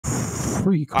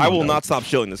free. I will not stop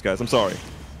shilling this, guys. I'm sorry.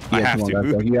 Yeah, I have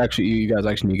to. You guys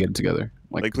actually need to get it together.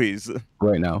 Like please.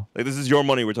 Right now. Like this is your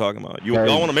money we're talking about. You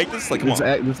all want to make this? Like come on.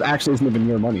 This actually isn't even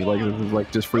your money. Like this is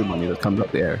like just free money that comes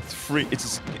up the air. It's free. It's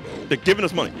just, they're giving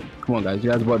us money. Come on, guys.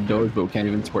 You guys bought Doge, but can't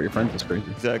even support your friends. It's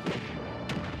crazy. Exactly.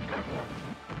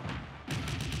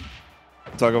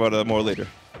 Talk about that more later.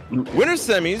 Winner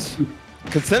semis.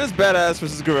 Consent is badass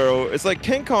versus Guerrero. It's like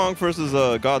King Kong versus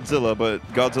Godzilla, but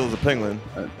Godzilla's a penguin.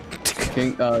 It's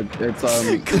King Kong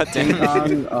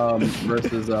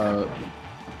versus one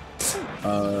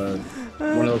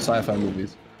of those sci-fi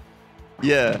movies.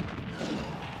 Yeah.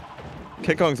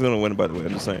 King Kong's gonna win, by the way.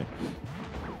 I'm just saying.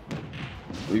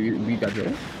 We got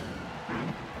Joe.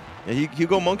 Yeah, he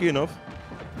go monkey enough.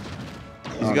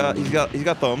 He's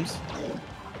got thumbs.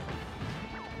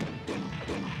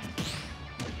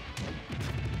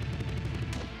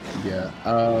 Yeah.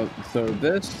 So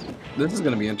this is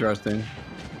gonna be interesting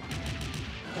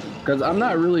because I'm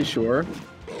not really sure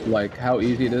like how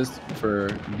easy it is for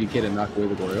DK to knock away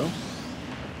the Goryo.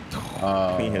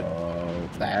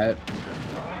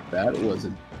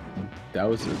 That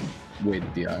was a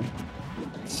weighted DI.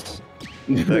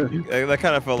 that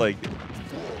kind of felt like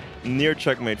near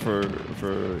checkmate for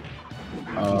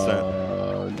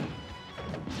Consent.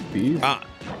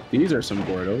 These are some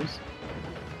Gordos.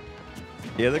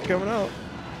 Yeah, they're coming out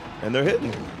and they're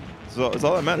hitting. So it's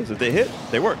all that matters. If they hit,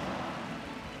 they work.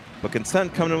 But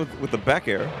Consent coming in with the back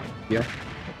air. Yeah.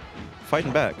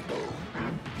 Fighting back.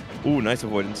 Ooh, nice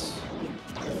avoidance.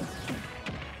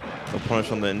 No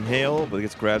punish on the inhale, but it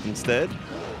gets grabbed instead.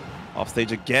 Off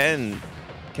stage again.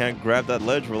 Can't grab that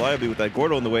ledge reliably with that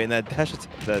Gordo in the way, and that dash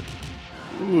attack.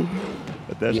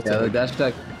 The dash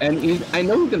attack. And I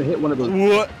know he's gonna hit one of those.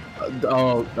 What?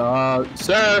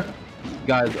 Sir.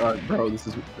 Guys, bro, this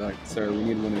is like, sir, we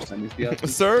need winner semis.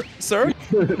 Sir? Sir.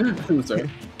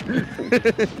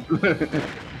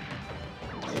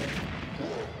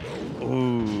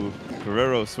 Ooh,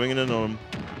 Guerrero swinging in on him.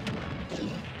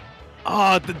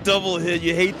 Ah, the double hit.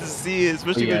 You hate to see it,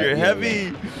 especially when you're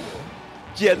heavy.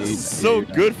 Yeah, this is so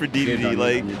good for Dedede.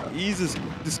 Like, he's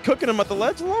just cooking him at the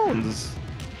ledge alone.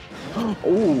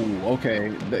 Oh,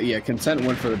 okay. Yeah, Consent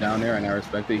went for the down air, and I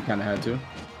respect that he kind of had to.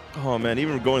 Oh, man,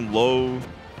 even going low,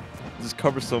 just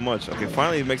covers so much. Okay,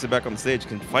 finally he makes it back on the stage.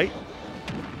 Can fight.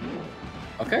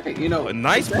 Okay, you know. A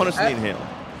nice punish in the inhale.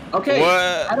 Okay,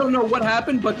 I don't know what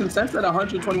happened, but Consent's at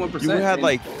 121%. You had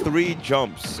like 3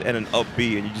 jumps and an up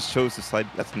B, and you just chose to slide.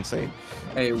 That's insane.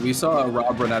 Hey, we saw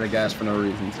Rob run out of gas for no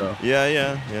reason, so.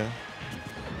 Yeah.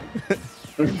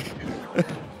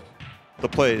 The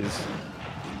plays.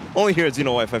 Only here at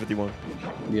XeNOwifi 51.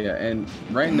 Yeah, and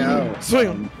right now,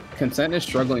 Consent is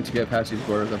struggling to get past these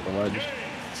Gordos at the ledge.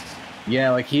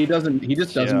 Yeah, like he just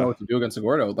doesn't know what to do against a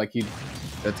Gordo. Like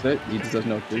that's it. He just doesn't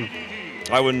know what to do.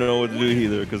 I wouldn't know what to do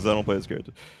either because I don't play this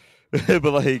character.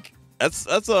 But like that's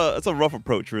a rough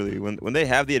approach really. When they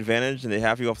have the advantage and they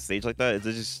have you off stage like that,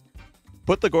 they just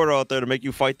put the Gordo out there to make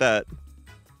you fight that,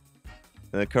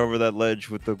 and then cover that ledge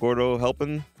with the Gordo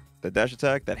helping, that dash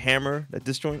attack, that hammer, that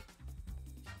disjoint.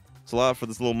 It's a lot for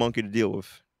this little monkey to deal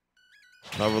with.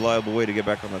 Not a reliable way to get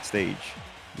back on that stage.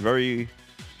 Very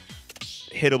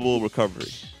hittable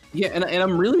recovery. Yeah, and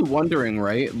I'm really wondering,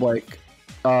 right? Like,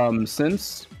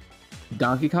 since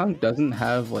Donkey Kong doesn't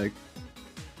have like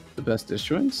the best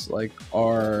disjoints, like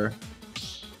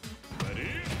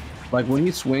when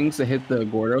he swings to hit the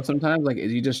Gordo, sometimes like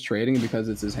is he just trading because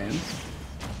it's his hands?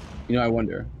 You know, I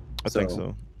wonder. I think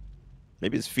so.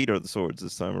 Maybe his feet are the swords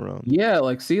this time around. Yeah,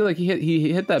 like see, like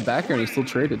he hit that back air and he still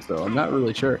traded, so I'm not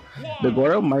really sure. The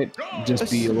Gordo might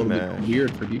just be a little bit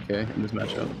weird for DK in this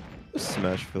matchup.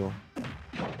 Smash Phil.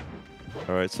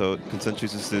 Alright, so Consent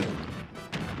chooses to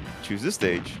choose this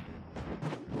stage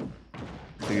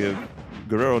to give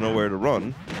Guerrero nowhere to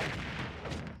run.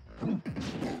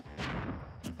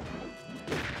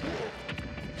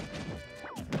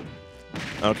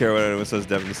 I don't care what anyone says,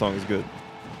 Devin, the song is good.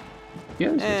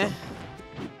 Yeah,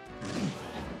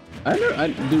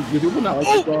 do people not like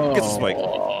that song? Gets a spike.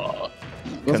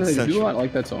 Do people not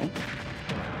like that song?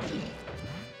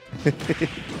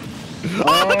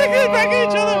 Oh, they get back at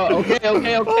each other! Okay,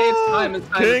 it's time.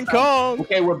 King Kong!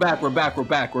 Okay, we're back.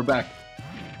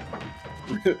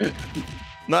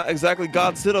 Not exactly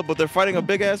Godzilla, but they're fighting a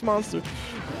big-ass monster.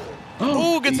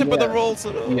 Oh, gets hit by the roll.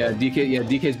 Yeah,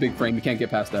 DK's big frame. You can't get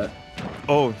past that.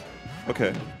 Oh,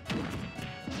 okay.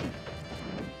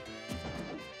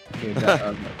 Did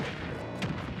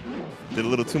a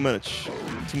little too much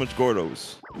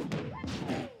Gordos.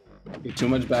 Too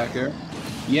much back air.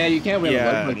 Yeah, you can't wait on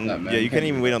the ledge like that, man. Yeah, you can't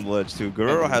even wait on the ledge too.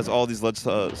 Guerrero has all these ledge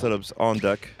setups on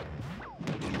deck.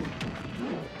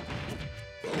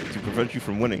 prevent you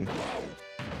from winning.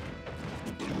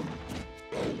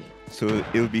 So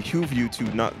it would behoove you to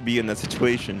not be in that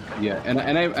situation. Yeah, and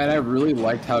I really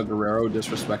liked how Guerrero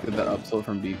disrespected that up tilt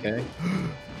from BK.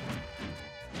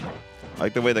 I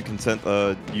like the way that Consent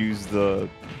used the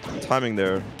timing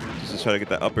there just to try to get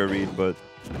that up air read, but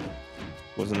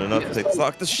wasn't enough to take the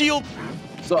stock. The shield!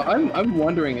 So I'm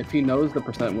wondering if he knows the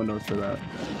percent windows for that.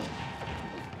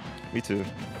 Me too.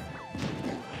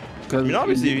 I mean,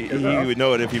 obviously he would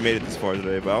know it if he made it this far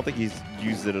today, but I don't think he's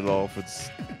used it at all for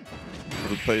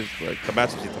the plays, like the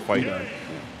matches he has to fight.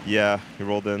 Yeah, he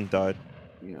rolled in, died.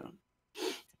 Yeah.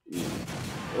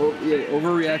 Oh, yeah,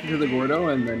 overreacted to the Gordo,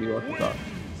 and then he left the top.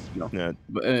 No. Yeah.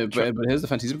 But his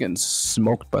defense, he's been getting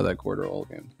smoked by that Gordo all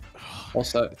game. All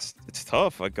set. It's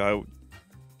tough. Like I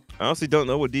honestly don't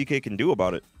know what DK can do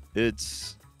about it.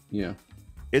 It's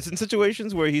in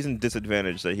situations where he's in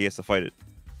disadvantage that he has to fight it.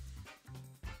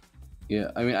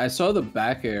 Yeah, I mean, I saw the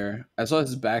back air. I saw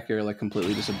his back air like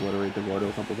completely just obliterate the Gordo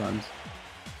a couple times.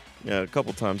 Yeah, a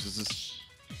couple times.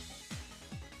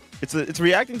 It's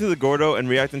reacting to the Gordo and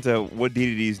reacting to what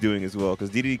Dedede is doing as well, because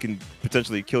Dedede can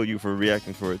potentially kill you for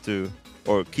reacting for it too,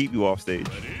 or keep you off stage.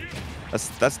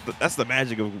 That's the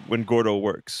magic of when Gordo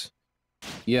works.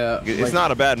 Yeah, it's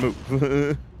not a bad move.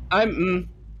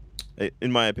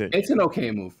 In my opinion, it's an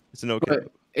okay move. It's an okay.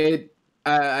 Move.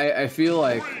 I feel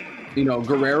like, you know,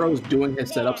 Guerrero's doing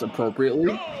his setups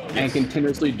appropriately and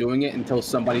continuously doing it until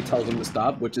somebody tells him to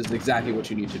stop, which is exactly what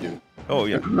you need to do. Oh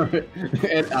yeah, and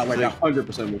like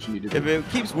 100% what you need to do. If it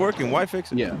keeps working, why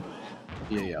fix it? Yeah.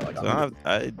 Like so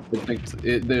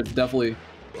there's definitely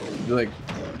like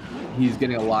he's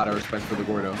getting a lot of respect for the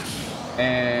Gordo.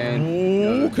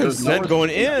 And Consent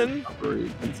going in.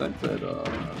 Consent said, how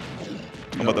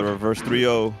about the reverse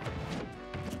 3-0?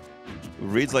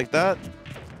 Reads like that.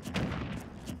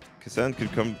 Consent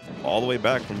could come all the way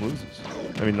back from losers.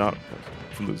 I mean, not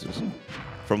from losers,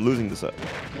 from losing the set.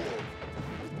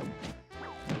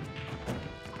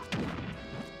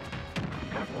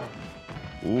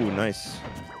 Ooh, nice.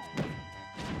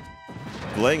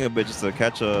 Delaying a bit just to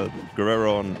catch a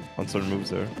Guerrero on certain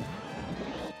moves there.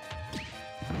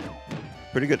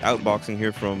 Pretty good outboxing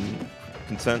here from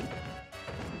Consent.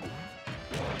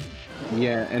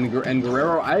 Yeah, and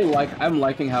Guerrero, I'm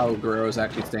liking how Guerrero's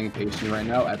actually staying patient right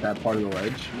now at that part of the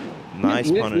ledge. Nice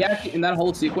punish. He actually, in that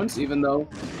whole sequence, even though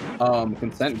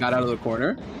Consent got out of the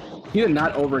corner, he did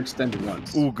not overextend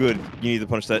once. Ooh, good. You need to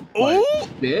punish that. Oh,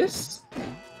 this.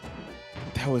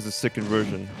 That was a sick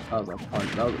inversion. That was a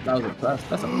punch.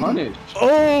 That's a punish.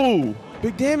 Oh,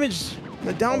 big damage.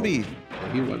 The down B.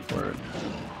 He went for it.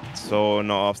 So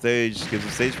no off stage, gives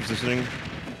the stage positioning.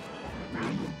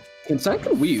 Consent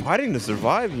can weave. Fighting to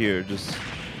survive here.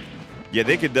 Yeah,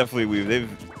 they could definitely weave. They've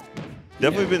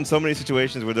definitely been in so many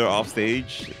situations where they're off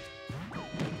stage.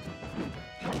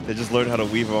 They just learned how to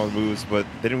weave on moves, but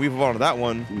they didn't weave on that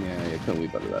one. Yeah, you couldn't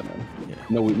weave out of that, man. Yeah.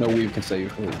 No weave can save you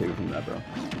from that, bro.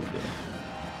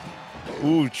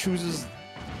 Ooh, chooses.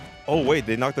 Oh wait,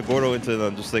 they knocked the Gordo into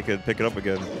them just so they could pick it up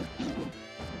again.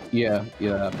 Yeah,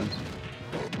 that happens.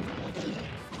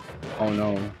 Oh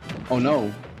no. Oh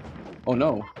no. Oh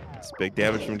no. It's big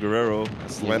damage from Guerrero.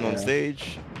 Slam on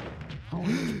stage.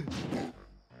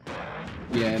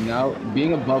 Yeah, and now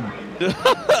being above.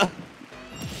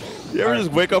 You ever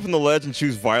just wake up on the ledge and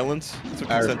choose violence? That's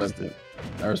what I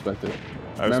respect it.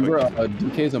 Remember,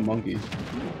 DK's a monkey.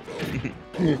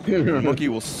 Monkey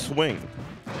will swing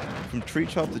from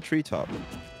treetop to treetop.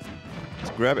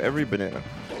 Let's grab every banana.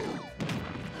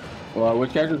 Well,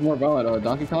 which character is more violent,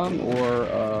 Donkey Kong or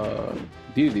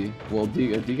Dedede? Well,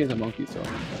 DK's a monkey, so.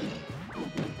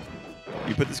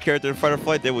 You put this character in fight or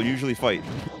flight, they will usually fight.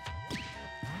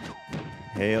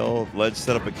 Hail, ledge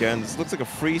setup again. This looks like a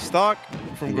free stock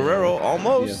from Guerrero,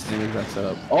 almost. Yeah, same exact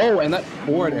setup. Oh, and that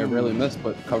forward air really missed,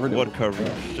 but covered it. What coverage?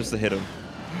 Yeah. Just to hit him.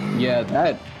 Yeah,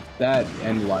 that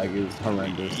end lag is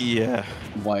horrendous. Yeah.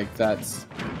 Like, that's...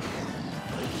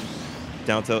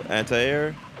 Down to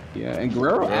anti-air. Yeah, and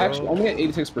Guerrero actually only at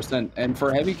 86%, and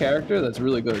for a heavy character, that's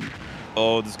really good.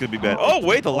 Oh, this could be bad. Oh,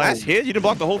 wait, the last hit? You didn't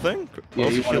block the whole thing? Yeah,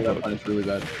 you wanted that punish really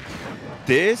bad.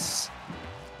 This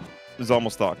is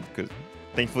almost stock, because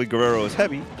thankfully Guerrero is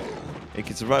heavy and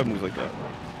can survive moves like that.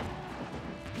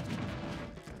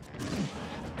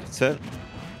 Set.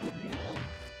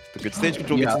 The good stage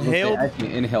control gets inhaled. I can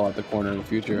inhale at the corner in the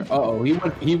future. Uh-oh, he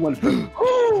went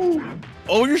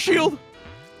Oh, your shield!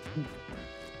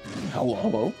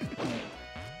 Hello?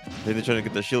 Then they're trying to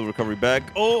get the shield recovery back.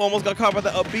 Oh, almost got caught by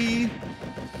the up B.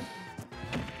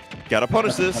 Gotta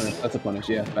punish this. That's a punish,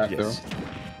 yeah. Back throw.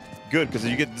 Good, because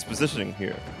you get this positioning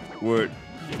here where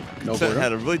No Consent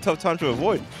had a really tough time to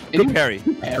avoid. And Good parry.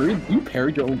 You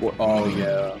parried your own Gordo. Oh,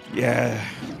 yeah. Yeah.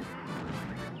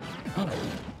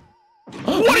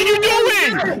 What are you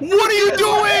doing? What are you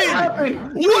doing?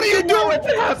 What are you doing?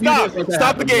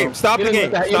 Stop the game. Stop the game.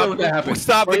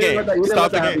 Stop the game. Stop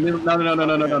the game. No.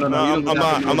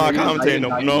 I'm not commentating.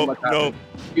 No.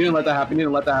 You didn't let that happen. You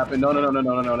didn't let that happen. No.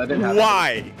 That didn't happen.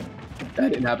 Why? That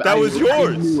didn't happen. That was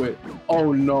yours. I knew it.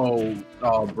 Oh, no.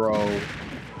 Oh, bro.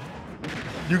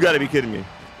 You gotta be kidding me.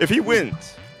 If he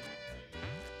wins.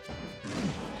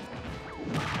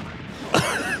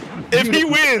 If he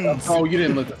wins! Oh, you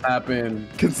didn't let this happen.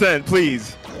 Consent,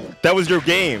 please. That was your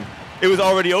game. It was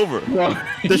already over. No,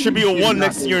 there should be a 1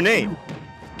 next to your name.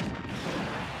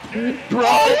 Bro!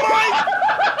 Oh my!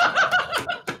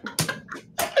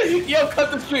 Yo,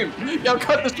 cut the stream.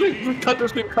 Cut the stream.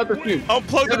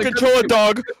 Unplug the controller,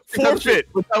 dog. Forfeit.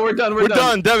 We're done. We're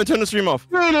done. Devin, turn the stream off.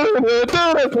 Play the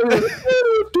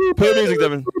music,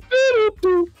 Devin.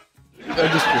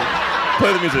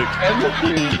 Play the music.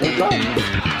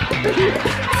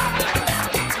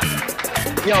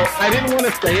 Yo, I didn't want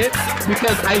to say it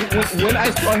because when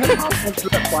I saw him hop onto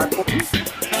that platform,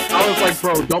 I was like,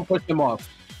 bro, don't push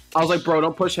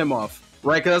him off.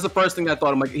 Right? Because that's the first thing I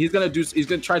thought. I'm like, he's gonna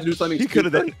try to do something. He could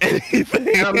have done anything.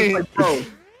 And I was like, bro.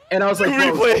 And I was like,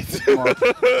 bro.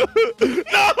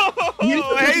 No!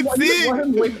 I hate seeing. Let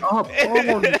him wake up.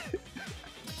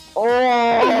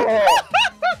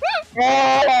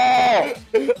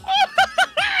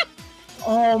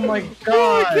 Oh my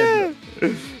god.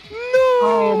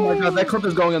 Oh my god, that clip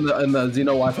is going in the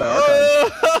XeNOwifi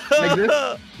archive. Like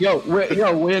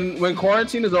this, when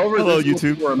quarantine is over, hello, this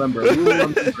YouTube. We will remember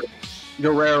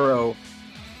Guerrero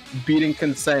beating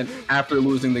Consent after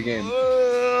losing the game.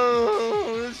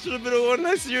 This should have been a 1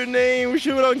 next to your name. We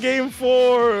should have been on game 4.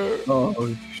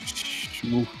 Oh,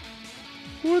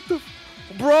 what the,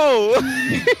 bro?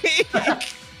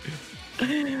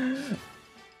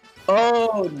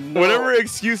 Oh no. Whatever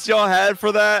excuse y'all had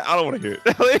for that, I don't want to hear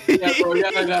it. Yeah, bro. Yeah,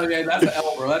 that's an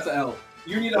L, bro. That's an L.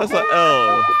 You need a. That's an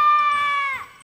L.